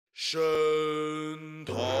神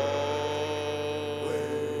堂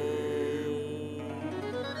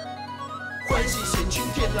欢喜县青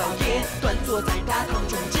天老爷端坐在大堂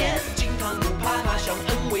中间，金堂木啪啪响，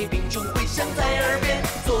恩威并重回响在耳边。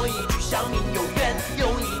左一句小民有缘，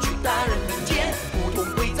右一句大人民间，不同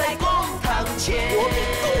跪在公堂前。我比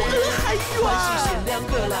窦娥还冤。欢喜县两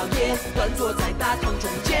个老爷端坐在大堂中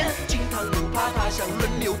间，金堂木啪啪响，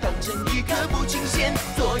轮流当成一个不清闲。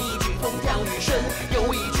左一句风调雨顺，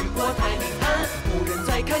右一句国泰民安，无人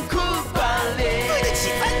再看苦瓜脸。对得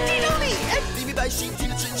起本地流里，黎民百姓听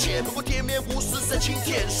得真切，不过铁面无私三青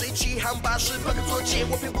天，谁起行把事放个作践，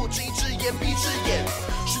我偏不睁一只眼闭一只眼，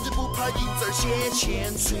甚至不怕银子写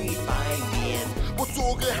千岁百年。我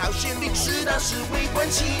做个好县令，实打实为官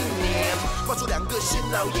青年。话说两个县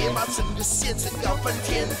老爷把整个县城搞翻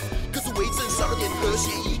天，可是为政少了点和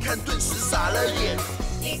谐，一看顿时傻了眼。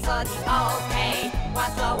你说你 OK， 我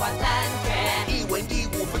说我正确，一文一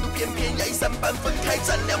武分度翩翩，要一三班分开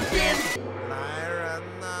站两边。来人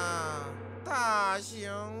呐，大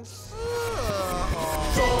刑伺候！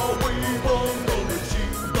沙威邦当人心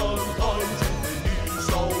胆寒，除非你小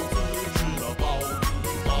子吃了包子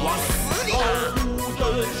饭。往死里打！不真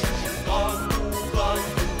实是干不干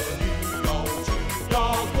净的，你要去压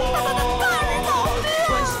关。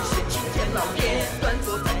欢喜县青天老爷端坐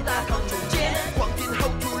在大堂中间，光天厚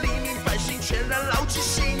土，黎民百姓全然牢记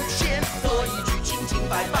心间。左一句清清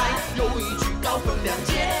白白，右一句高分亮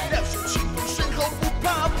节，两袖清风身后不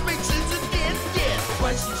怕被指指点点。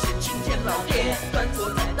欢喜县青天老爷端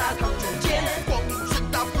坐在大堂中间，光明正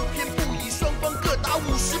大不偏不倚，双方各打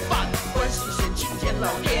50板。欢喜县青天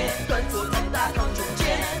老爷端坐在大堂中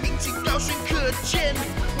间，民警高悬可见，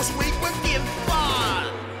我是为官典范。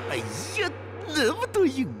哎呀，那么多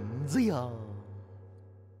银子呀！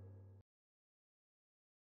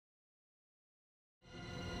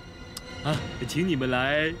啊，请你们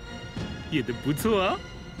来，演得不错啊。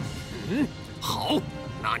好，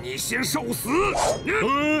那你先受死。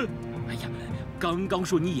哎呀，刚刚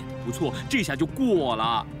说你演得不错，这下就过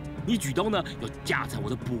了。你举刀呢，要架在我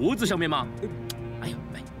的脖子上面吗？哎呀，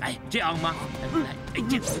这样吗？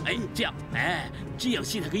这样，这样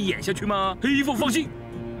戏才可以演下去吗？黑凤放心，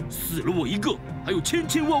死了我一个，还有千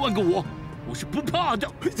千万万个我是不怕的。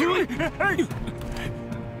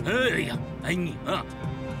你啊！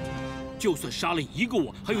就算杀了一个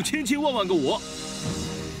我，还有千千万万个我，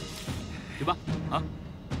对吧？啊！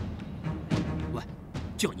喂，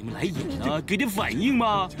叫你们来演呢，给点反应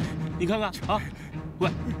嘛！你看看啊，喂，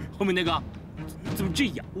后面那个怎么这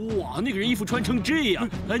样？哇，那个人衣服穿成这样，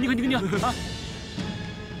你看啊！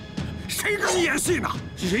谁跟你演戏呢？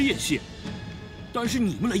是谁演戏？当然是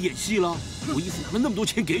你们来演戏了。我衣服拿了那么多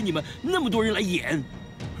钱给你们，那么多人来演。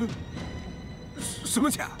什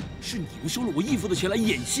么钱？是你们收了我义父的钱来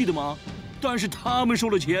演戏的吗？当然是他们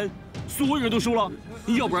收了钱，所有人都收了，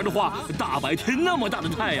要不然的话，大白天那么大的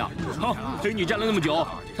太阳，陪你站了那么久，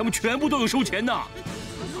他们全部都有收钱的。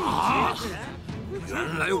啊！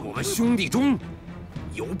原来我们兄弟中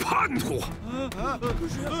有叛徒。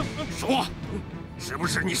说，是不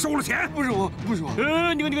是你收了钱？不是我。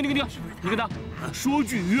你看他，说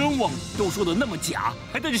句冤枉都说的那么假，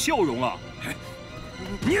还带着笑容啊！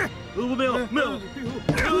你。没有，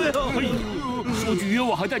说句冤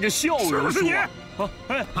枉还带着笑容，是不是你？后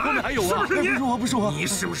面还有啊！是不是你？不是我！你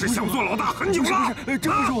是不是想做老大很久了？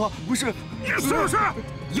真不是我，不是。你是不是？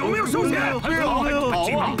有没有收钱？没有。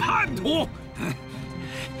这帮叛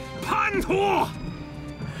徒！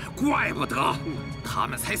怪不得他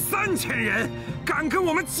们才3000人，敢跟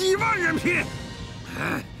我们几万人拼！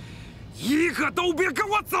一个都别跟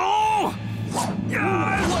我走！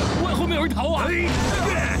喂，后面有人逃啊！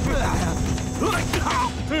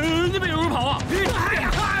那边有人跑啊！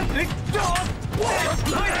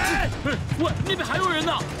喂，那边还有人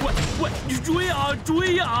呢！喂，你追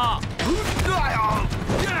呀！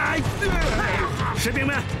士兵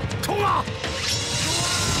们，冲啊！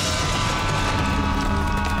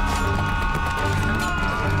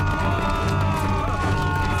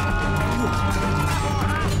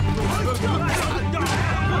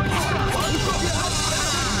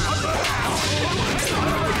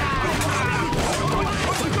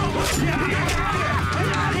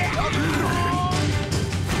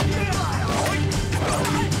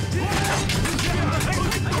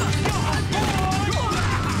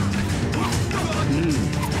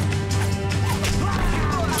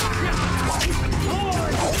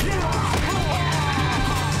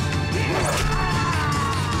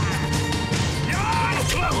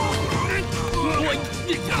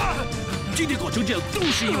今天搞成这样，都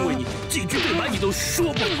是因为你，几句对白你都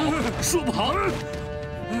说不好。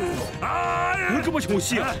哎呀！干嘛抢我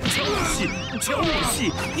戏啊？抢我戏！抢我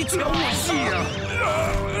戏！你抢我戏呀！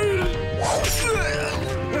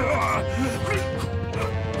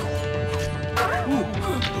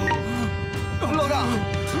老大，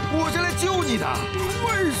我是来救你的。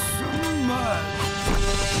为什么？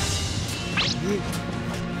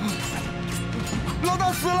老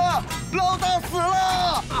大死了！老大死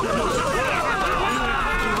了！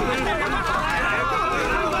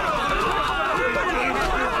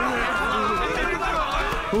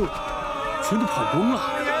哦，全都跑光了。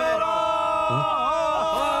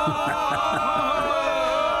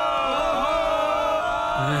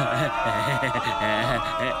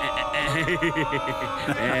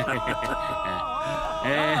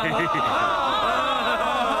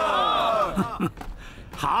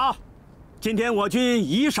好，今天我军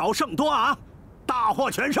以少胜多啊，大获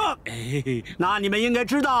全胜。那你们应该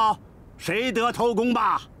知道谁得头功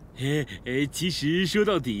吧？其实说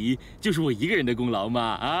到底就是我一个人的功劳嘛，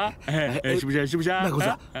啊，是不是？是不是？麦公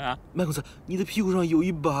子，麦公子，你的屁股上有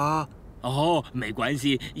一把。哦，没关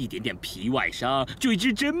系，一点点皮外伤，就一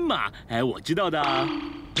支针嘛。哎，我知道的。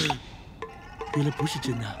原来不是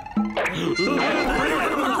针啊！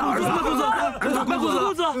麦公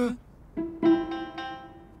子！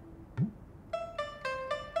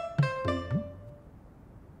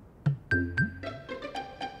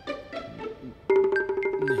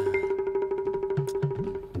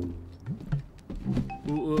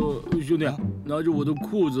兄弟，拿着我的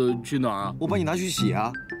裤子去哪儿啊？我帮你拿去洗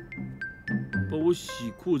啊。帮我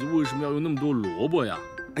洗裤子，为什么要用那么多萝卜呀？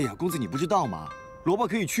哎呀，公子你不知道吗？萝卜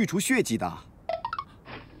可以去除血迹的。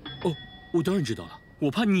哦，我当然知道了，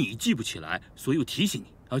我怕你记不起来，所以我提醒你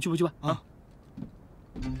啊，去吧去吧啊！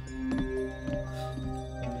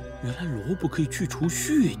原来萝卜可以去除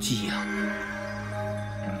血迹呀！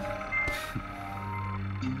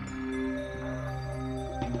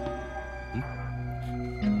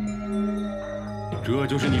这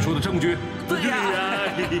就是你说的证据？对呀，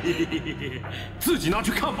自己拿去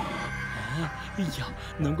看吧。啊，哎呀，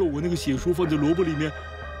难怪我那个写书放在萝卜里面，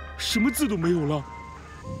什么字都没有了。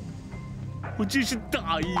我真是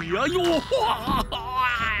大意啊！哟，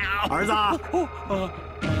儿子，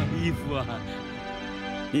义父啊，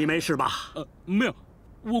你没事吧？没有，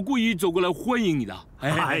我故意走过来欢迎你的。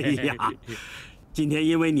哎呀，今天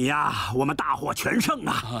因为你呀，我们大获全胜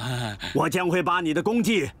啊！我将会把你的功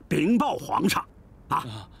绩禀报皇上。啊，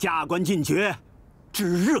加官进爵，指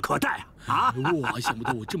日可待啊！哇，想不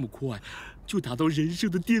到我这么快就达到人生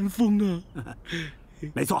的巅峰啊！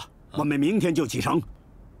没错，我们明天就启程，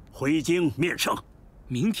回京面圣。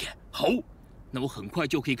明天好，那我很快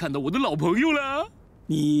就可以看到我的老朋友了。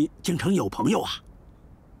你京城有朋友啊？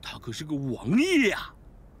他可是个王爷呀！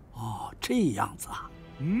哦，这样子啊。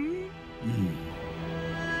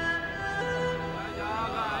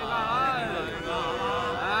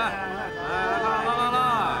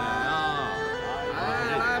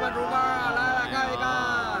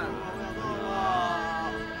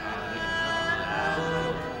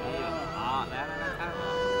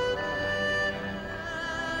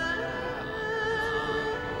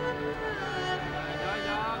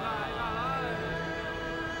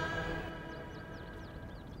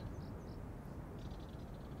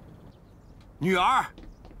女儿，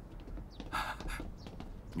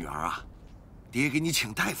女儿啊，爹给你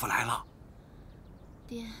请大夫来了。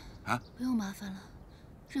爹，不用麻烦了，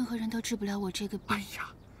任何人都治不了我这个病。哎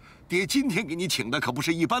呀，爹今天给你请的可不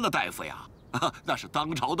是一般的大夫呀，那是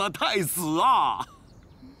当朝的太子啊！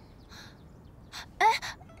哎，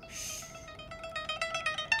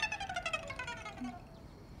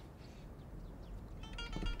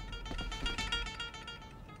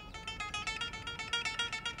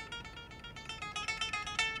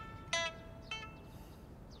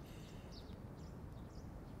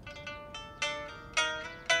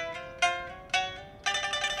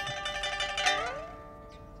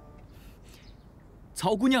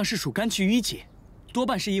曹姑娘是属肝气郁结，多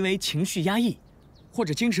半是因为情绪压抑，或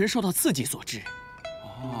者精神受到刺激所致。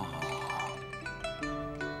哦。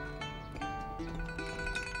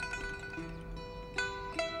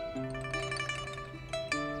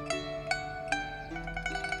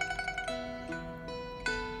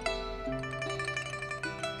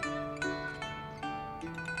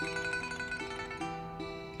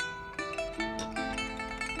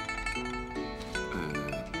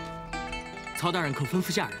曹大人可吩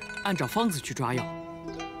咐下人按照方子去抓药，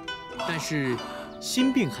但是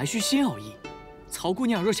心病还需先熬医。曹姑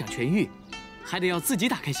娘若想痊愈，还得要自己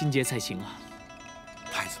打开心结才行啊。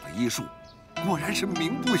太子的医术果然是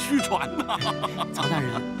名不虚传呐！曹大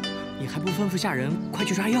人，你还不吩咐下人快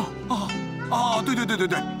去抓药？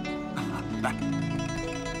对，来。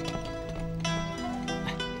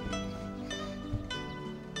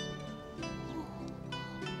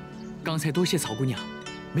刚才多谢曹姑娘，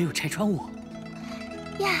没有拆穿我。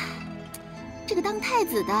呀，这个当太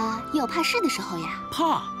子的也有怕事的时候呀。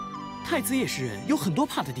怕，太子也是人，有很多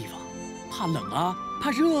怕的地方，怕冷啊，怕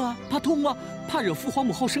热啊，怕痛啊，怕惹父皇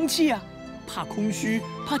母后生气啊，怕空虚，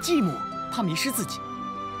怕寂寞，怕迷失自己，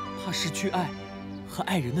怕失去爱和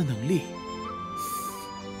爱人的能力。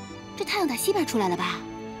这太阳打西边出来了吧？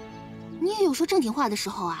你也有说正经话的时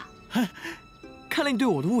候啊。看来你对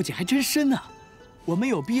我的误解还真深呢。我们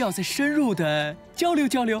有必要再深入的交流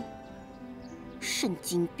交流。神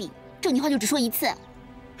经病，正经话就只说一次。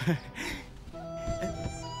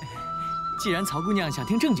既然曹姑娘想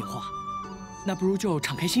听正经话，那不如就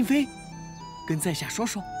敞开心扉，跟在下说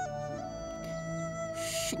说。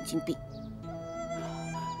神经病。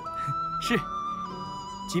是，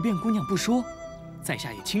即便姑娘不说，在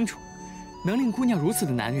下也清楚，能令姑娘如此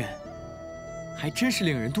的男人，还真是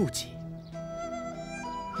令人妒忌。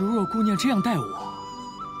如若姑娘这样待我，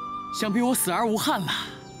想必我死而无憾了。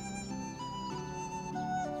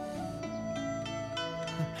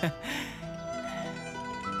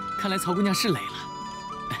看来曹姑娘是累了，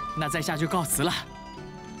那在下就告辞了。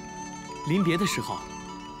临别的时候，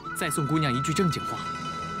再送姑娘一句正经话：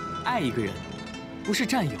爱一个人，不是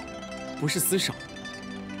占有，不是厮守，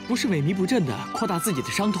不是萎靡不振地扩大自己的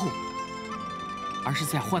伤痛，而是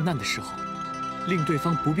在患难的时候，令对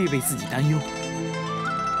方不必为自己担忧。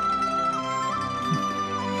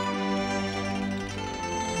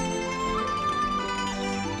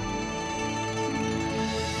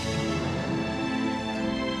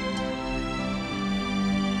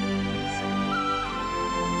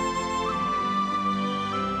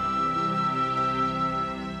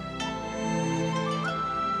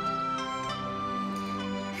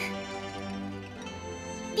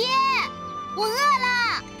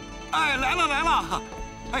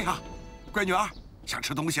哎呀，乖女儿，想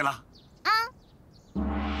吃东西了？啊！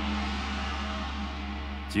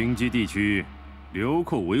京畿地区流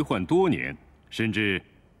寇为患多年，甚至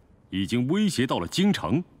已经威胁到了京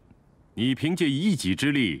城。你凭借一己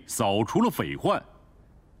之力扫除了匪患，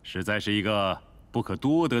实在是一个不可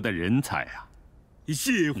多得的人才啊！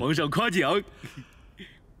谢皇上夸奖。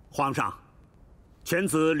皇上，犬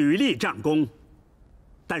子屡立战功，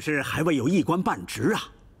但是还未有一官半职啊！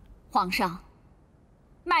皇上。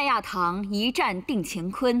麦亚堂一战定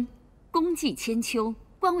乾坤，功绩千秋，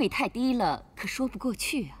官位太低了，可说不过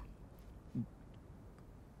去啊。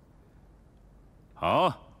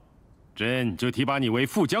好，朕就提拔你为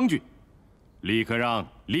副将军，立刻让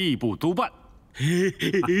吏部督办。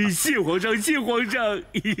谢皇上，谢皇上。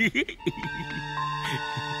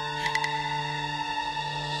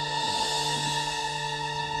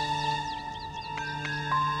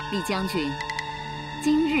李将军，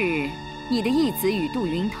今日你的义子与杜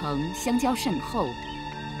云腾相交甚厚，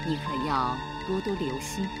你可要多多留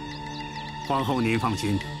心。皇后您放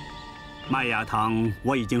心，麦亚堂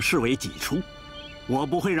我已经视为己出，我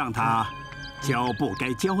不会让他交不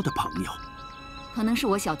该交的朋友。可能是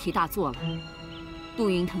我小题大做了。杜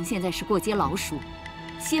云腾现在是过街老鼠，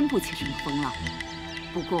掀不起什么风浪。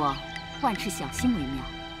不过万事小心为妙。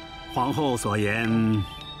皇后所言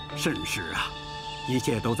甚是啊，一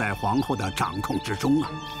切都在皇后的掌控之中啊。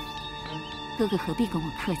哥哥何必跟我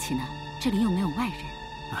客气呢？这里又没有外人。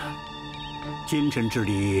君臣之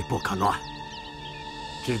礼不可乱。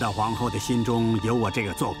知道皇后的心中有我这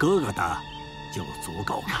个做哥哥的，就足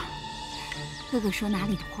够了。哥哥说哪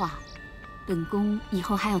里的话，本宫以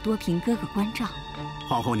后还要多凭哥哥关照。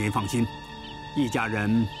皇后您放心，一家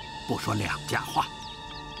人不说两家话。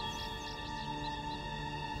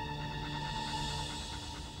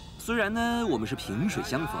虽然呢，我们是萍水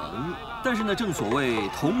相逢，但是呢，正所谓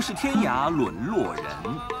同是天涯沦落人，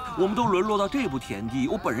我们都沦落到这步田地，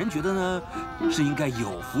我本人觉得呢，是应该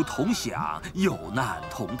有福同享，有难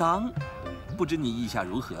同当。不知你意下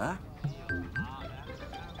如何啊？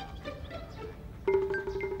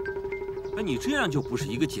哎，你这样就不是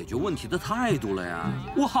一个解决问题的态度了呀！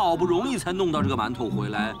我好不容易才弄到这个馒头回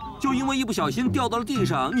来，就因为一不小心掉到了地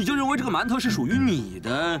上，你就认为这个馒头是属于你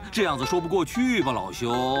的，这样子说不过去吧，老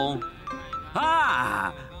兄？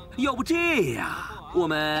啊，要不这样，我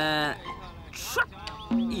们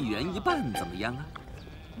一人一半怎么样啊？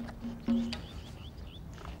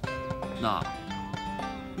那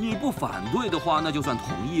你不反对的话，那就算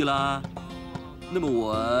同意啦。那么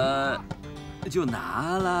我就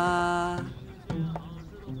拿啦。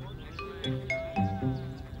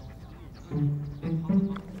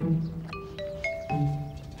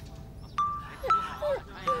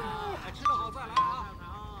吃得好再来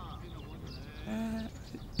啊！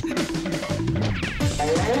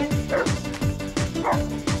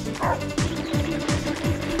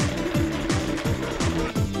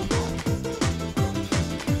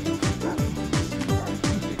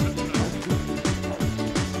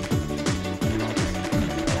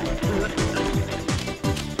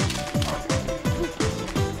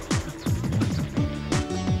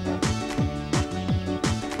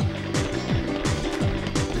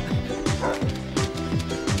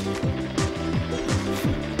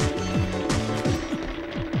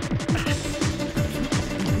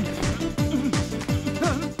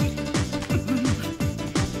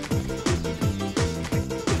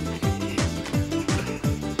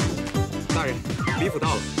服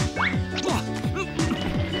到了。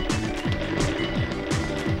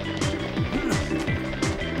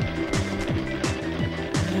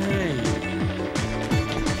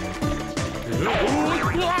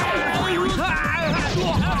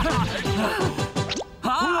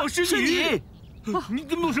洪老师，是你！你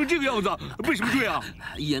怎么弄成这个样子？为什么追啊？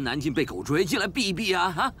一言难尽，被狗追，进来避避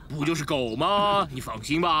啊！啊，不就是狗吗？你放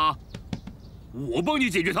心吧，我帮你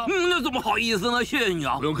解决它。那怎么好意思呢？炫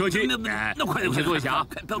耀！不用客气。那快点，先坐一下啊！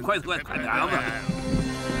快点！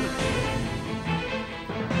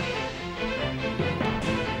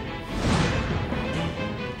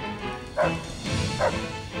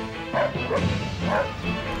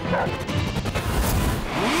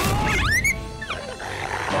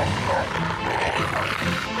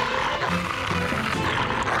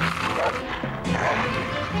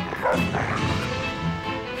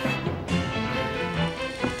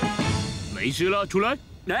没事了，出来。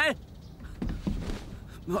哎，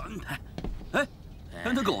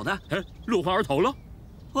那狗呢？哎，落荒而逃了。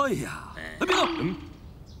哎呀，别动！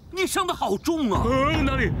你伤得好重啊！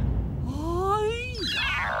哪里？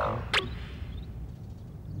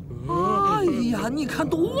哎呀，你看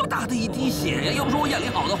多大的一滴血呀！要不是我眼力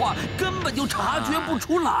好的话，根本就察觉不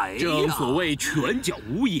出来呀。正所谓拳脚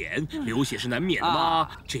无眼，流血是难免的嘛。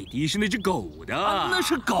这滴是那只狗的，那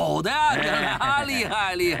是狗的呀！厉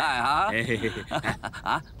害啊！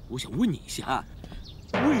啊，我想问你一下，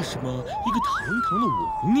为什么一个堂堂的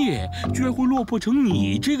王爷，居然会落魄成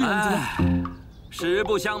你这个样子呢？实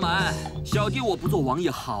不相瞒，小弟我不做王爷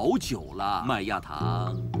好久了。麦亚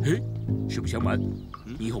堂，哎，实不相瞒。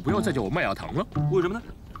你以后不要再叫我麦亚堂了，为什么呢？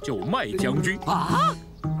叫我麦将军啊！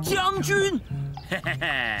将军，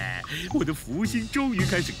我的福星终于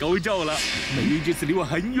开始高照了。美玉这次离我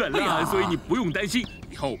很远了，所以你不用担心，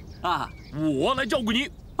以后我来照顾你。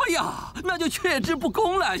哎呀，那就却之不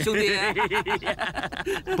恭了，兄弟。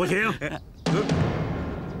不行。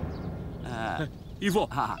义父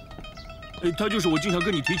他就是我经常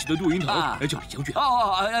跟你提起的杜云腾，叫李将军。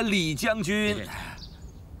李将军。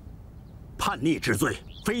叛逆之罪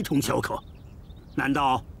非同小可，难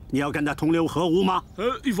道你要跟他同流合污吗？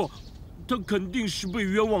义父，他肯定是被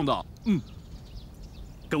冤枉的。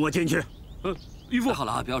跟我进去。义父，好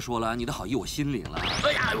了，不要说了，你的好意我心领了。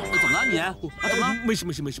哎呀，怎么了你？怎么了？没事。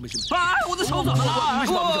哎，我的手怎么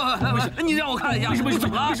了？没事，你让我看一下。没事，怎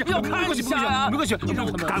么了？要看一下呀。没关系，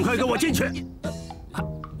赶快跟我进去。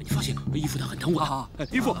你放心，义父他很疼我的。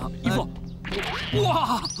义父，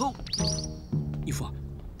哇，义父。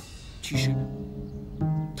其实，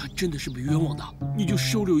他真的是被冤枉的，你就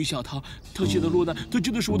收留一下他。他现在落难，他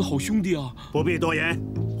真的是我的好兄弟啊！不必多言，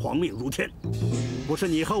皇命如天，不是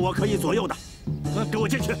你和我可以左右的。跟我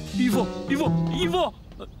进去！义父！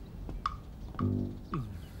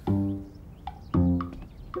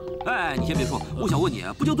哎，你先别说，我想问你，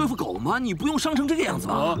不就对付狗吗？你不用伤成这个样子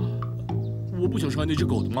吧？我不想伤害那只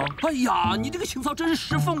狗的吗？哎呀，你这个情操真是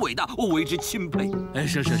十分伟大，我为之钦佩。哎，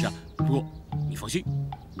是，不过你放心。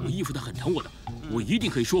我义父他很疼我的，我一定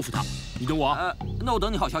可以说服他。你等我啊！那我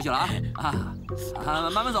等你好消息了啊！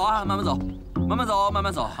慢慢走啊，慢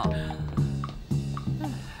慢走。好。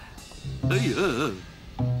哎呀，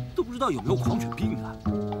都不知道有没有狂犬病啊！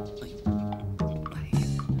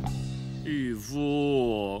义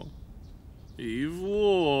父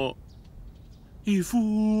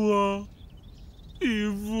啊！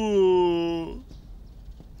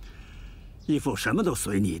义父什么都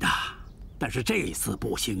随你的。但是这一次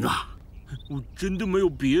不行啊！我真的没有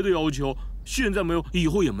别的要求，现在没有，以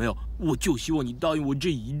后也没有，我就希望你答应我这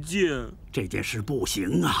一件。这件事不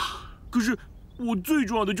行啊！可是我最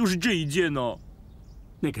重要的就是这一件呢。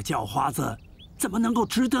那个叫花子怎么能够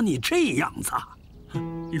值得你这样子？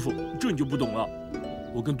义父，这你就不懂了。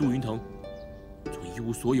我跟杜云腾从一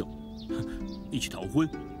无所有，一起逃婚，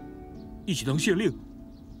一起当县令，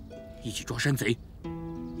一起抓山贼，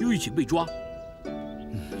又一起被抓。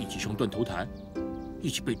一起上断头台，一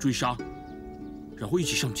起被追杀，然后一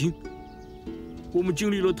起上京。我们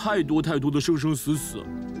经历了太多的生生死死，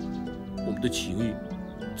我们的情谊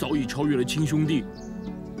早已超越了亲兄弟。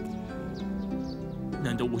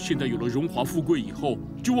难道我现在有了荣华富贵以后，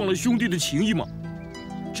就忘了兄弟的情谊吗？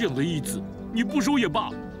这样的义子，你不收也罢。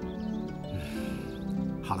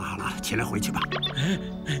好了，起来回去吧。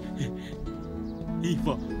义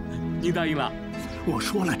父，你答应了？我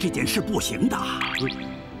说了，这件事不行的。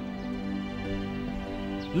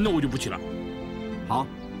那我就不起来。好，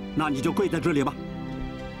那你就跪在这里吧。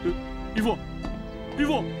义父，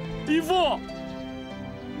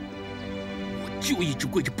我就一直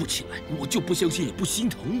跪着不起来，我就不相信你不心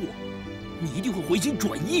疼我，你一定会回心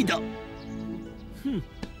转意的。哼。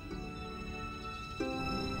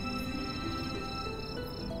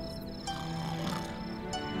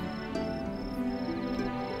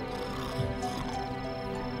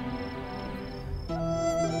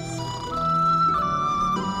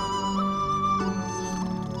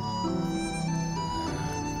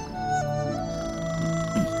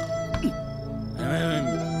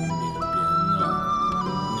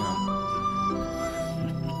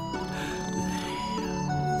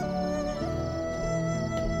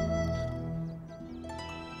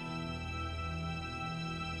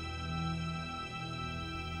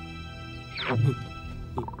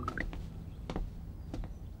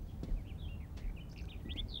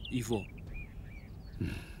义父，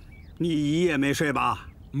你一夜没睡吧？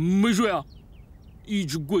没睡啊，一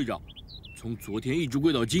直跪着，从昨天一直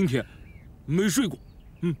跪到今天，没睡过。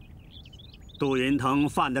杜云腾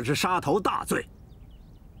犯的是杀头大罪，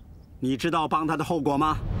你知道帮他的后果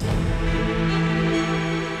吗？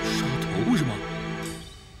杀头是吗？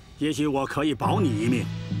也许我可以保你一命，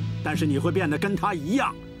但是你会变得跟他一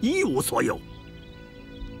样一无所有。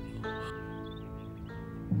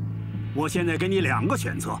我现在给你2个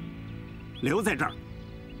选择：留在这儿，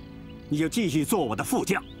你就继续做我的副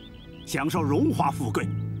将，享受荣华富贵，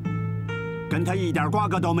跟他一点瓜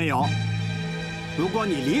葛都没有；如果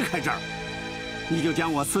你离开这儿，你就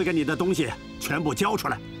将我赐给你的东西全部交出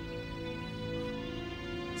来，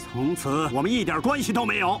从此我们一点关系都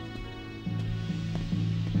没有。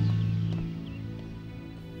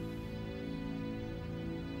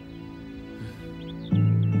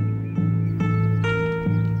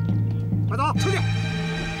快走，出去！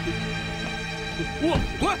滚！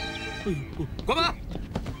滚门！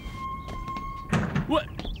喂！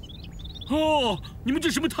哦，你们这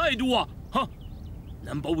什么态度啊？哈！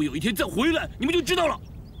难保我有一天再回来，你们就知道了。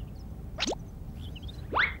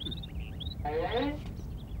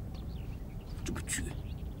这么倔，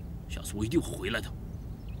下次我一定会回来的。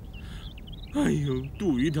哎呦，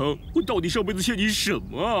杜云腾，我到底上辈子欠你什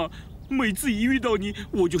么啊？每次一遇到你，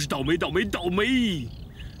我就是倒霉，倒霉，倒霉。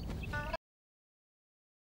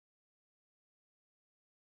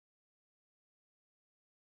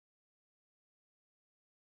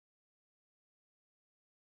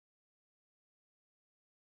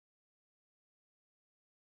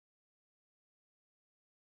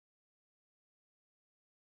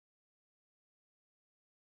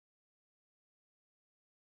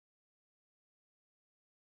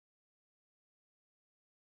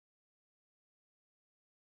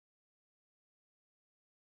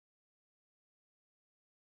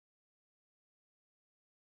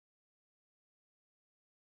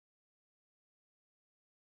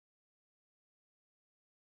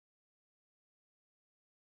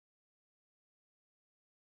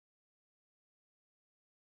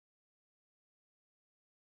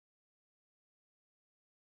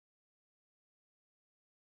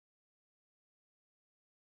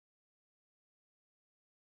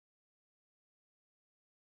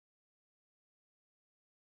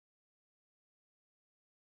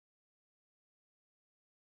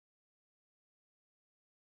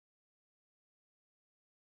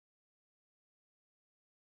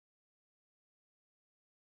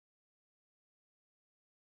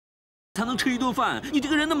才能吃一顿饭，你这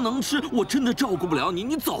个人那么能吃，我真的照顾不了你，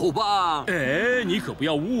你走吧。哎，你可不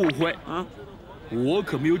要误会啊，我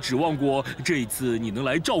可没有指望过这一次你能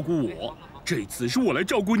来照顾我，这一次是我来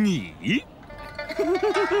照顾你。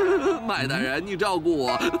麦大人，你照顾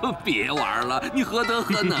我，别玩了，你何德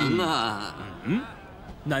何能啊？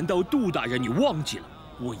难道杜大人你忘记了？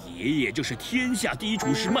我爷爷就是天下第一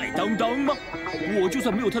厨师麦当当吗？我就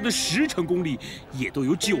算没有他的10成功力，也都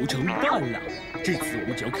有9成半了。这次我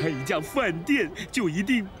们只要开一家饭店，就一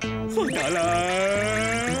定发达啦！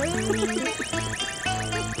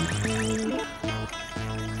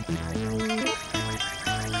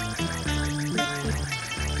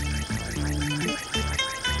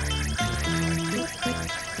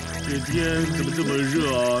这天怎么这么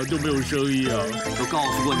热啊？都没有生意啊！都告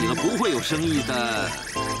诉过你了，不会有生意的。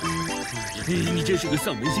你真是个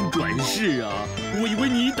丧门星转世啊！我以为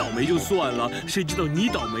你倒霉就算了，谁知道你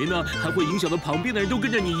倒霉呢，还会影响到旁边的人都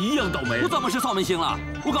跟着你一样倒霉。我怎么是丧门星了？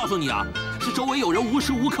我告诉你啊，是周围有人无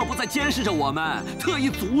时无刻不在监视着我们，特意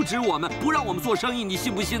阻止我们，不让我们做生意，你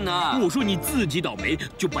信不信呢？我说你自己倒霉，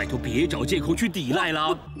就拜托别找借口去抵赖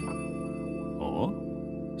了。哦，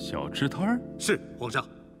小吃摊儿是皇上。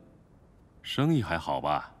生意还好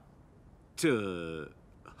吧？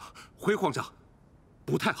回皇上，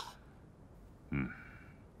不太好。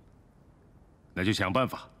那就想办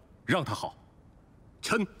法让他好。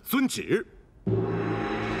臣遵旨。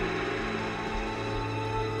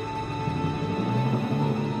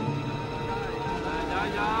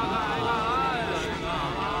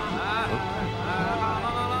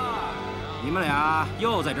你们俩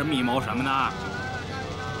又在这密谋什么呢？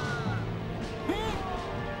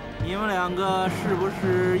你们2个是不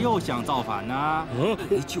是又想造反呢？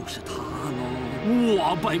就是他喽！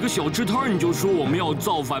哇，摆个小吃摊你就说我们要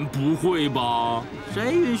造反，不会吧？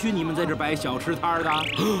谁允许你们在这摆小吃摊的？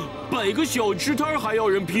摆个小吃摊还要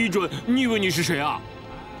人批准？你以为你是谁啊？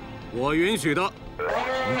我允许的。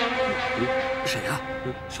谁呀？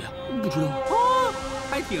谁呀？不知道。哦，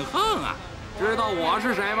还挺横啊！知道我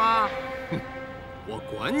是谁吗？我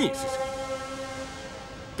管你是谁，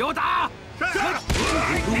给我打！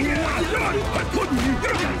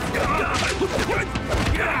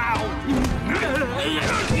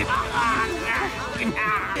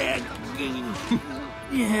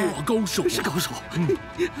我高手是高手。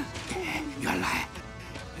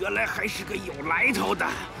原来还是个有来头的。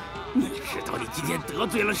你知道你今天得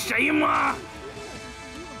罪了谁吗？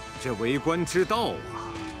这为官之道啊，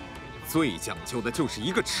最讲究的就是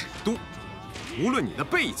一个尺度。无论你的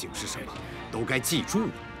背景是什么，都该记住：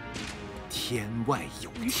天外有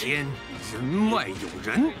天，人外有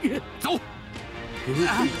人。走！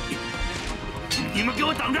你们给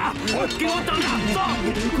我等着！给我等着！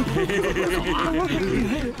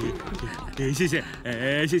走！谢谢，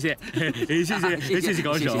谢谢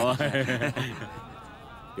高手。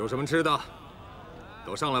有什么吃的，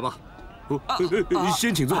都上来吧。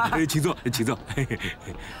先请坐，请坐。请。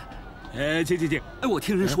哎，我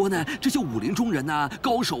听人说呢，这些武林中人呐、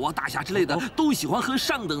高手啊、大侠之类的，都喜欢喝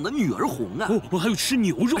上等的女儿红啊。哦，还有吃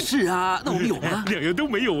牛肉。是啊，那我们有吗？两样都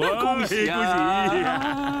没有啊。恭喜啊！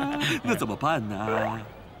恭喜！那怎么办呢？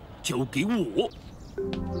交给我。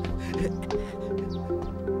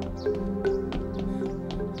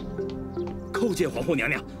叩见皇后娘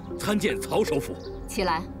娘，参见曹首府。起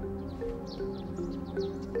来。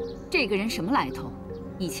这个人什么来头？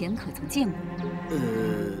以前可曾见过？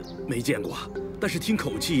没见过，但是听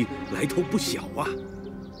口气来头不小啊。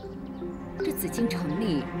这紫禁城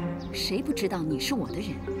里，谁不知道你是我的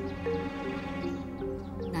人？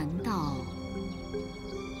难道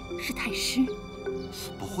是太师？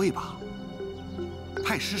不会吧？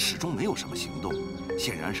太师始终没有什么行动，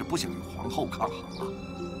显然是不想与皇后抗衡了。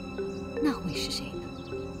那会是谁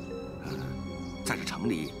呢？在这城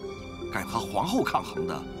里，敢和皇后抗衡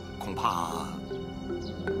的，恐怕……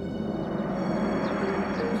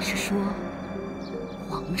你是说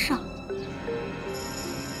皇上？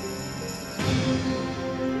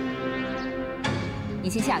你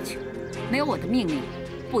先下去，没有我的命令，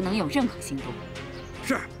不能有任何行动。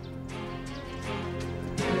是。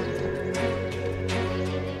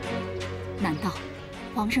难道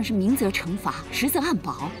皇上是明则惩罚，实则暗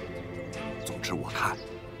保？总之，我看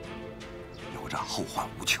有着后患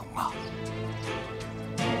无穷啊！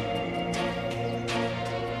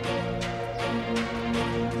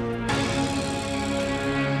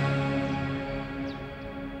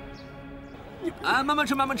啊，慢慢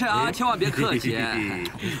吃，慢慢吃啊，千万别客气。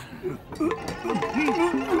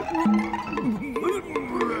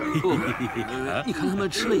你看他们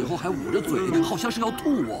吃了以后还捂着嘴，好像是要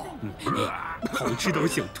吐哦。好吃到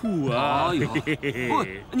想吐啊！哎呦，不，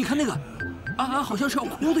你看那个，啊，好像是要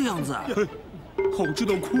哭的样子。好吃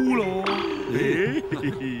到哭喽！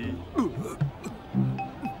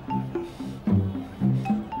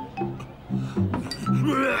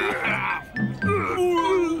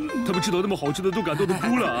他们吃到那么好吃的都感动的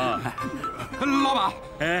哭了啊！老板，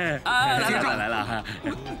来了，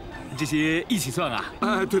这些一起算啊？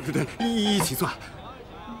对，一起算。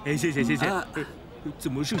哎，谢谢。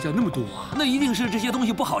怎么剩下那么多啊？那一定是这些东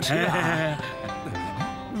西不好吃啊！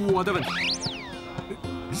我的问题，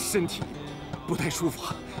身体不太舒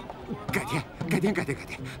服，改天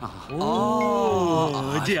啊！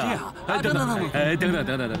哦，这样，等，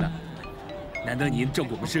难得您照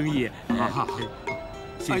顾我们生意，好，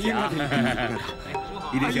谢谢啊，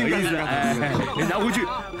一点小意思，拿回去，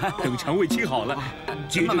等肠胃清好了，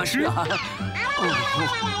接着吃。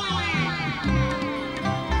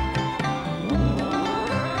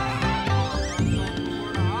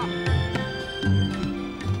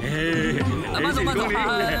慢走，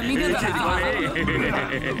明天再来。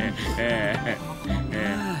哎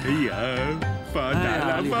呀，发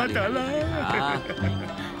达了！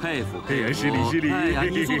佩服！失礼！哎呀，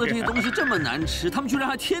你做的这些东西这么难吃，他们居然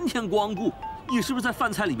还天天光顾。你是不是在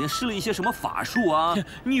饭菜里面施了一些什么法术啊？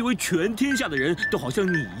你以为全天下的人都好像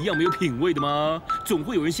你一样没有品味的吗？总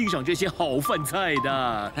会有人欣赏这些好饭菜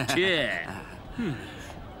的。切！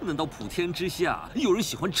难道普天之下有人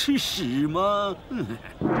喜欢吃屎吗？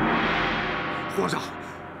皇上，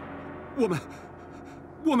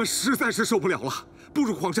我们实在是受不了了，不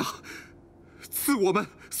如皇上赐我们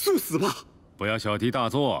速死吧！不要小题大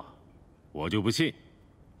做，我就不信，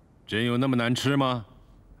真有那么难吃吗？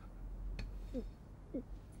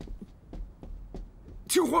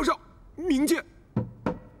请皇上明鉴。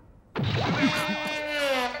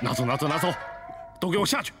拿走，都给我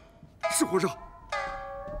下去！是皇上。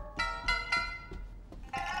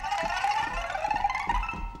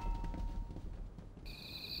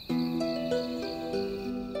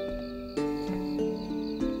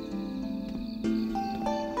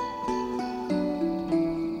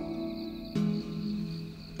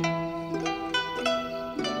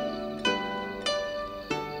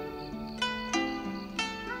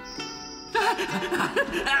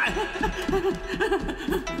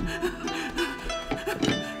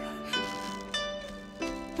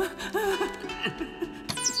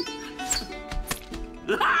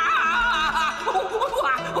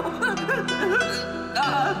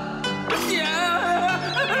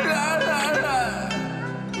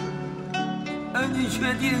你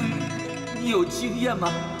确定你有经验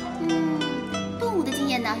吗？动物的经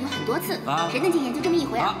验呢有很多次，人的经验就这么一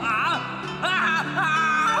回啊！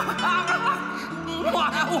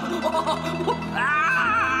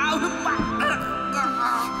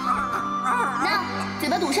那嘴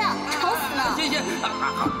巴堵上，吵死了！谢谢。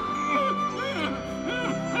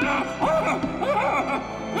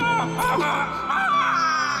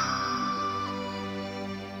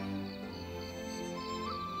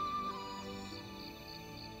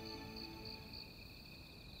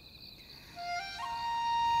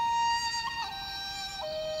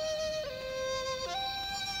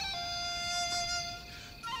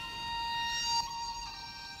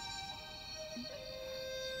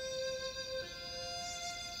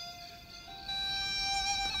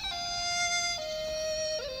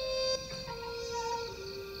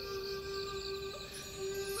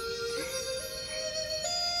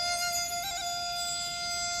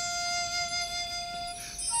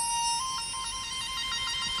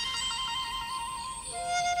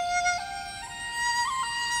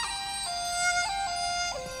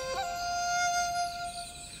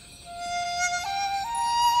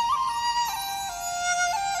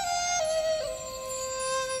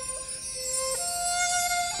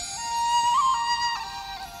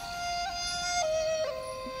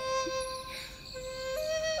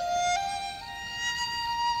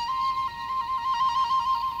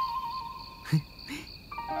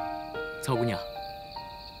曹姑娘，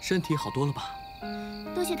身体好多了吧？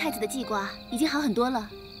多谢太子的记挂，已经好很多了。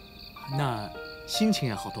那心情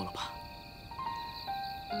也好多了吧？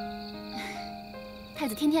太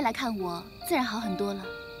子天天来看我，自然好很多了。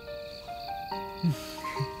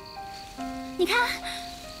你看，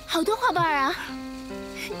好多花瓣啊，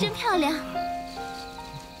真漂亮。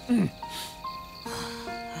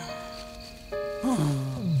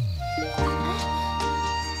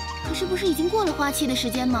可是不是已经过了花期的时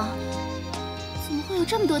间吗？怎么会有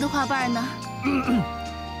这么多的花瓣呢？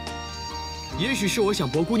也许是我想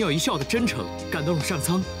博姑娘一笑的真诚感动了上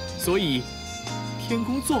苍，所以天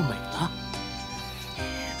公作美了。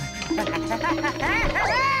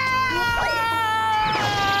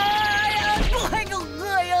快给我喝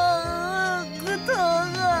呀，可疼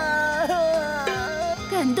啊！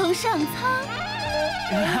感动上苍。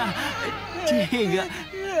这个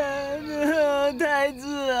太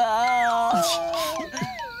子啊！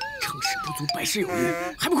成事不足败事有余，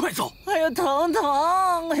还不快走！哎呀，疼！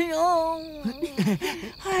哎呦！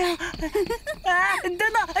哎呀！哎，等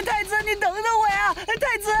等，太子，你等等我呀！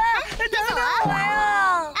太子，等等我呀！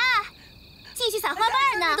啊，继续撒花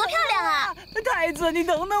瓣呢，多漂亮啊！太子，你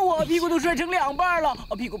等等我，屁股都摔成2瓣了。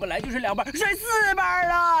屁股本来就是2瓣，摔4瓣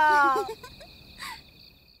了。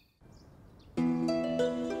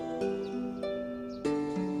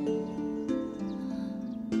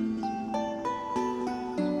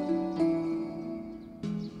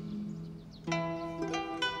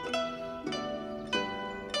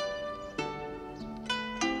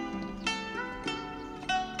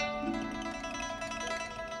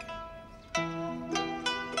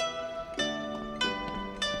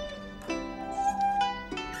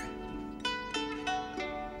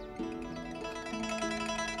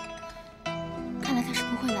看来他是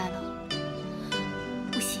不会来了，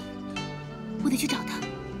不行，我得去找他。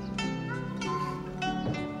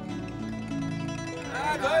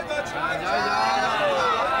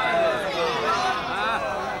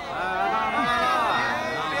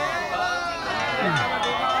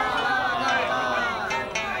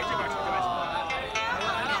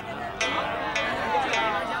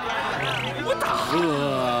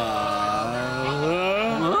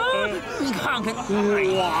你看看，快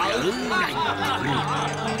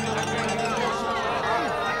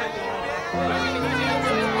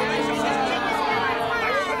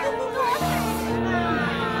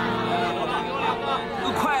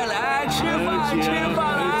来吃饭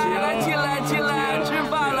来，进来吃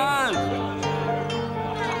饭了！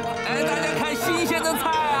哎，大家看新鲜的菜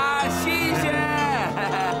啊，新鲜！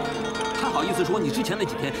他好意思说你之前那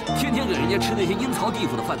几天天天给人家吃那些阴曹地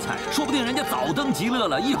府的饭菜，说不定人家早登极乐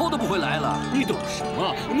了，以后都不会来了。你懂什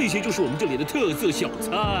么？那些就是我们这里的特色小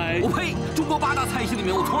菜。我呸！中国8大菜系里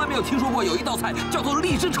面，我从来没有听说过有一道菜叫做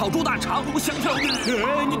荔枝炒猪大肠，我香跳晕。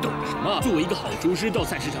哎，你懂什么？作为一个好厨师，到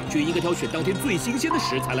菜市场去应该挑选当天最新鲜的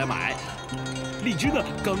食材来买。荔枝呢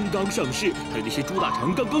刚刚上市，还有那些猪大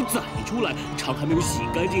肠刚刚宰出来，肠还没有洗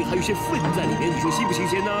干净，还有些粪在里面，你说新不新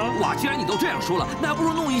鲜呢？哇，既然你都这样说了，那还不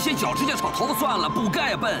如弄一些脚指甲炒头发算了，补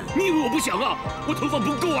钙呀笨。你以为我不想啊？我头发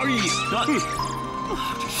不够而已。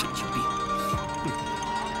这神经病。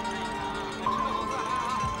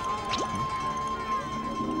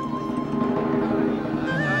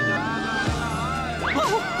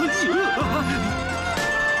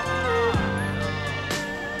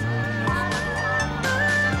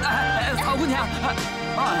 曹姑娘，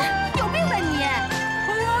有病吧你？哎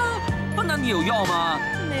呀，那你有药吗？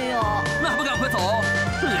没有。那还不赶快走？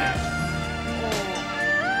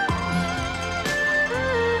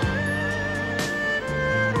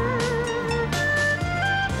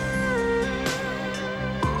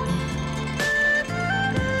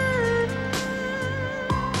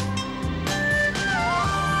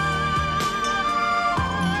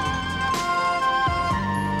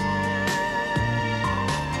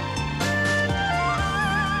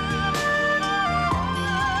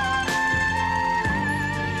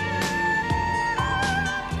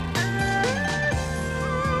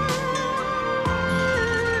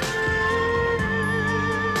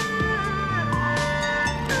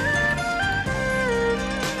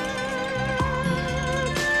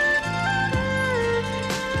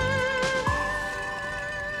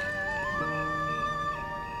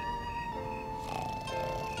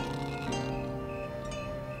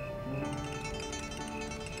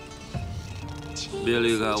别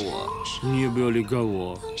离开我，你也不要离开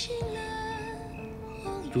我，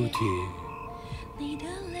朱婷。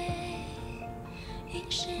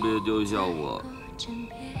别丢下我，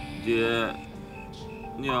爹，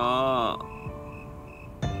娘。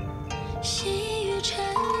细雨沉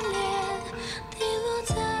淀，滴落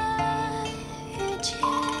在雨间，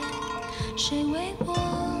谁为我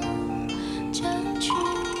将去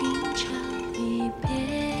吟唱一遍？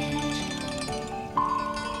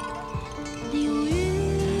 流于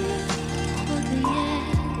我的眼，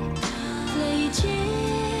泪结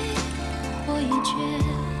我一卷，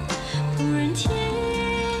不忍听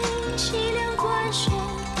凄凉断弦，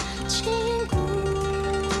情故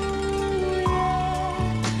远。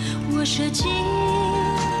我舍近，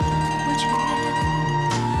我却远，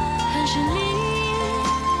寒声里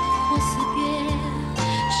我思别，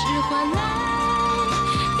是换来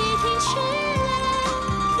一听凄凉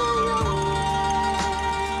的永远。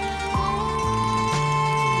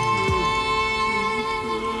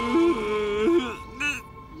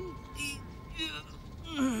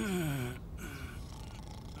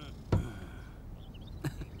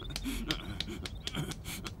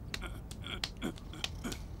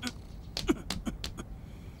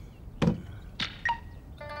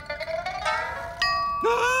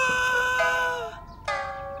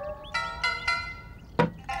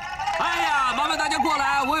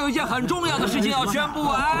 很重要的事情要宣布，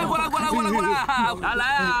哎，过来，过来，过来，过来，来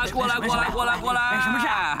啊，过来，过来，过来，过来，什么事？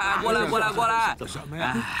过来，过来，过来。什么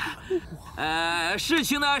呀？事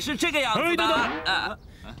情呢是这个样子的。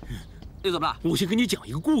又怎么了？我先跟你讲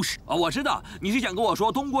一个故事。哦，我知道，你是想跟我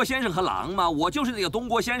说东郭先生和狼吗？我就是那个东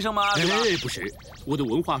郭先生吗？哎，不是，我的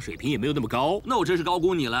文化水平也没有那么高。那我真是高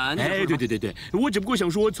估你了。哎，对，我只不过想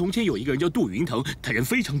说，从前有一个人叫杜云腾，他人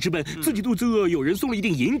非常之笨，自己肚子饿，有人送了一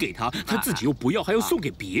锭银给他，他自己又不要，还要送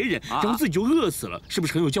给别人，然后自己就饿死了，是不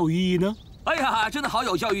是很有教育意义呢？ 哎呀，真的好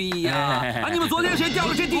有教育意义啊！啊，你们昨天谁掉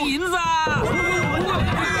了这锭银子啊？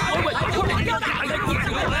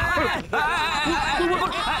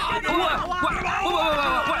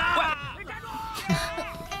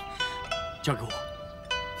交给我。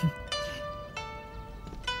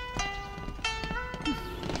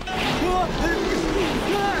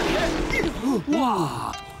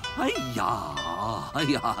哇！哎呀，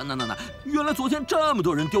那，原来昨天这么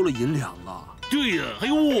多人丢了银两啊！ 对呀，还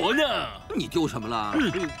有我呢！你丢什么了？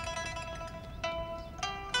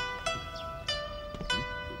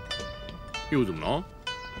又怎么了？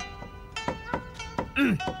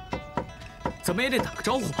怎么也得打个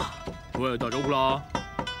招呼吧？喂，打招呼啦！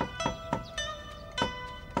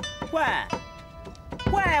喂！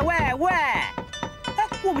哎，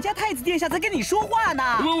我们家太子殿下在跟你说话呢！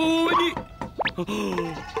喂，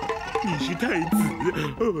你是太子，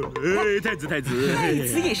太子。太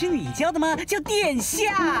子也是你教的吗？叫殿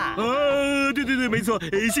下。啊，对，没错。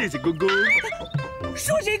谢谢公公。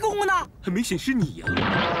说谁公公呢？很明显是你呀。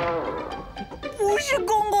不是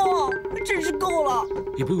公公，真是够了。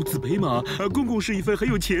也不用自卑嘛，公公是一份很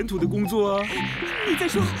有前途的工作啊。你在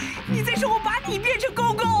说我把你变成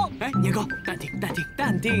公公？哎，年糕，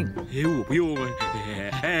淡定。哎，我不用。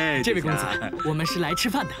哎，这位公子，我们是来吃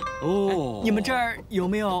饭的。哦，你们这儿有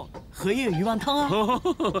没有荷叶鱼丸汤啊？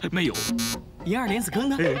没有。银二莲子羹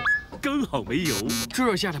呢？刚好没有。猪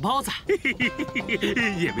肉馅的包子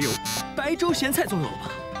也没有。白粥咸菜总有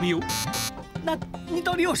吧？没有。那你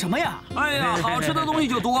到底有什么呀？哎呀，好吃的东西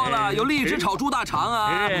就多了，有荔枝炒猪大肠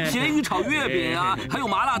啊，咸鱼炒月饼啊，还有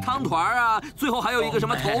麻辣汤团啊，最后还有一个什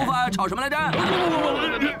么头发炒什么来着？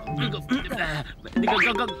那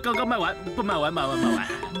个刚卖完，不卖完。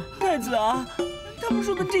太子啊，他们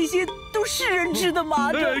说的这些都是人吃的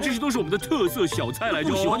吗？这些都是我们的特色小菜来着。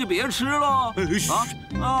不喜欢就别吃了。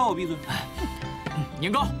啊，我闭嘴。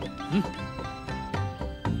年糕，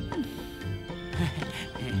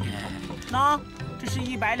那这是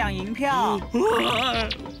100两银票。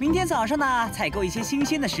明天早上呢，采购一些新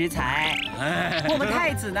鲜的食材。我们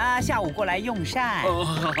太子呢，下午过来用膳。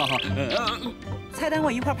好。菜单我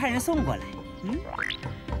一会儿派人送过来。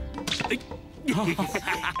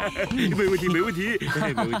没问题，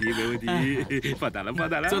发达了。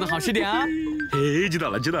做得好吃点啊！知道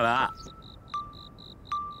了。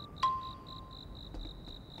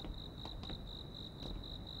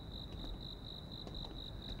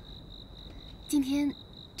今天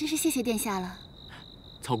真是谢谢殿下了。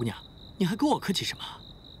曹姑娘，你还跟我客气什么？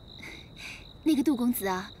那个杜公子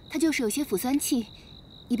啊，他就是有些腐酸气，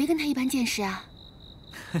你别跟他一般见识啊。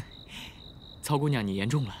曹姑娘，你言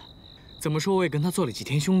重了。怎么说我也跟他做了几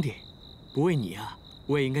天兄弟，不为你啊，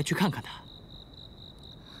我也应该去看看他。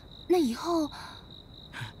那以后，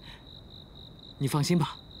你放心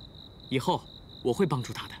吧，以后我会帮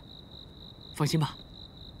助他的，放心吧。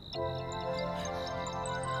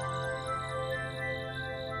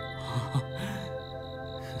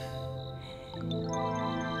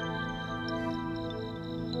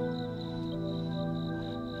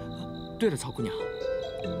对了，曹姑娘，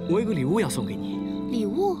我有个礼物要送给你。礼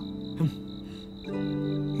物？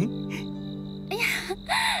哎呀，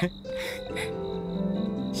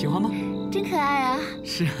喜欢吗？真可爱啊！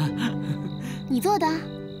是啊。你做的？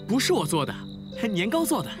不是我做的，年糕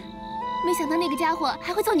做的。没想到那个家伙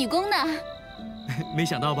还会做女工呢。没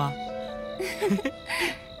想到吧？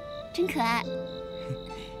真可爱。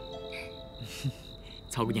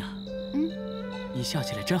曹姑娘，你笑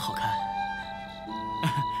起来真好看。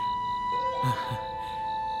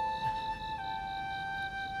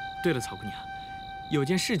对了，曹姑娘，有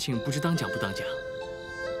件事情不知当讲不当讲。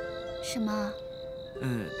什么？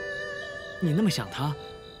你那么想他，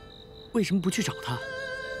为什么不去找他？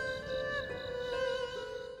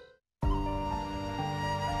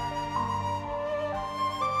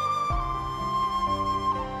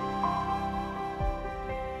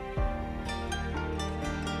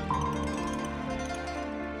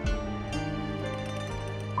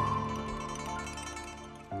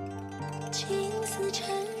青丝成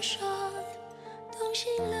霜，冻醒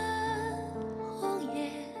了红叶，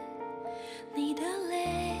你的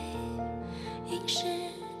泪凝视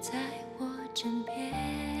在我枕边，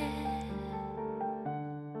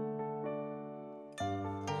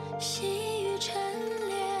细雨沉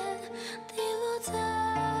淀，滴落在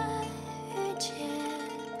雨间，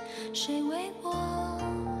谁为我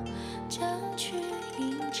争取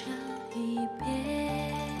吟唱一遍？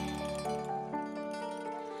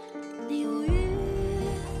你无语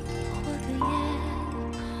或哽咽，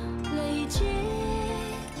泪尽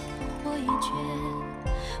或已倦，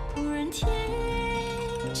仆人听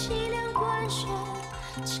凄凉关雪，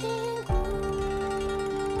轻鼓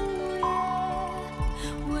乐。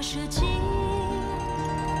我舍近，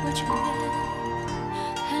我却远，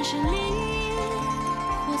寒声里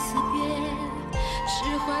或思别，是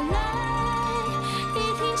换来一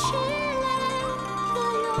听凄泪的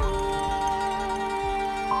永远。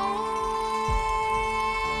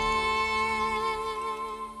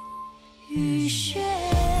雨雪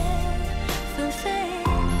纷飞，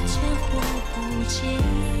千火不见。